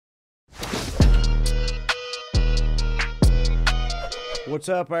What's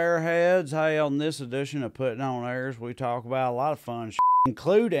up, airheads? Hey, on this edition of Putting on Airs, we talk about a lot of fun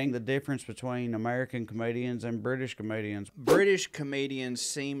including the difference between American comedians and British comedians. British comedians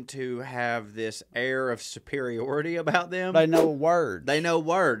seem to have this air of superiority about them. They know words. They know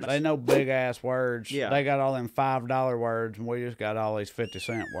words. They know big-ass words. Yeah. They got all them $5 words, and we just got all these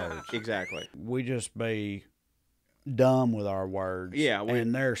 50-cent words. Exactly. We just be dumb with our words. Yeah.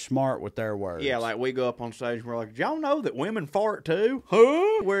 And they're smart with their words. Yeah, like we go up on stage and we're like, y'all know that women fart too?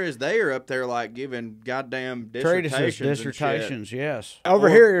 Huh? Whereas they are up there like giving goddamn dissertations. Yes. Over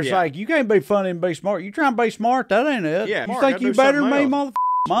here, it's like, you can't be funny and be smart. You trying to be smart, that ain't it. Yeah. You think you better than me, motherfucker?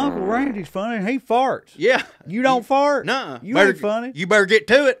 My Uncle Randy's funny and he farts. Yeah. You don't fart? Nuh-uh. You ain't funny. You better get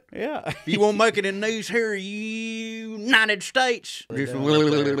to it. Yeah. If you won't make it in these here United States.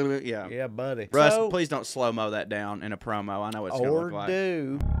 Yeah. Yeah, buddy. Russ, please don't slow-mo that down in a promo. I know it's going to look like. Or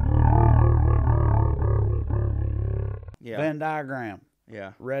do. Yeah. Venn diagram.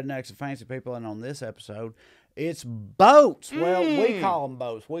 Yeah. Rednecks and fancy people. And on this episode, it's boats. Well, we call them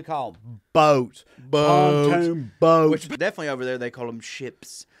boats. We call them boats. Pontoon boats. Which definitely over there they call them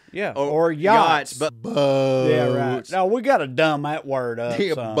ships. Yeah. Or yachts. But boats. Yeah, right. No, we got to dumb that word up.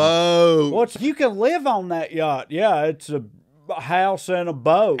 Yeah, boat. You can live on that yacht. Yeah, it's a house and a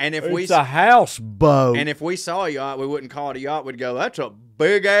boat. And if it's a house boat. And if we saw a yacht, we wouldn't call it a yacht. We'd go, that's a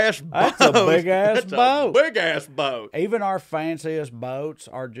big-ass boat. That's a big-ass boat. Big-ass boat. Even our fanciest boats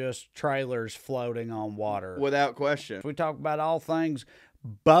are just trailers floating on water. Without question. We talk about all things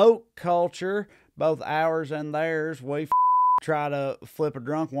boat culture, both ours and theirs. We try to flip a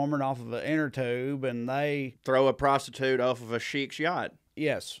drunk woman off of an inner tube, and they throw a prostitute off of a sheik's yacht.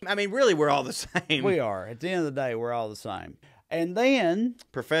 Yes. I mean, really, we're all the same. We are. At the end of the day, we're all the same. And then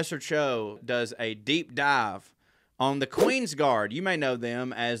Professor Cho does a deep dive on the Queensguard. You may know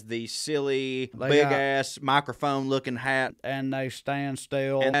them as the silly, big-ass, microphone-looking hat. And they stand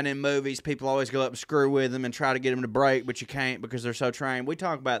still. And in movies, people always go up and screw with them and try to get them to break, but you can't because they're so trained. We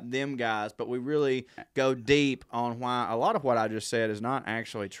talk about them guys, but we really go deep on why a lot of what I just said is not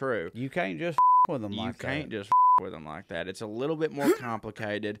actually true. You can't just with them like that. You can't just with them like that. It's a little bit more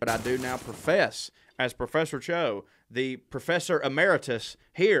complicated, but I do now profess as Professor Cho, the Professor Emeritus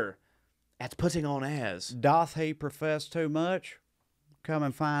here at Putting on Airs. Doth he profess too much? Come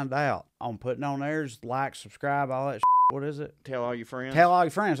and find out. On Putting on Airs, like, subscribe, all that shit. What is it? Tell all your friends. Tell all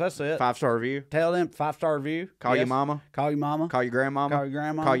your friends, that's it. 5-star review. Tell them 5-star review. Call your mama. Call your mama. Call your grandmama. Call your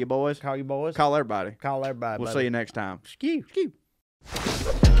grandmama. Call your boys. Call your boys. Call everybody. Call everybody. We'll see you next time. Skew.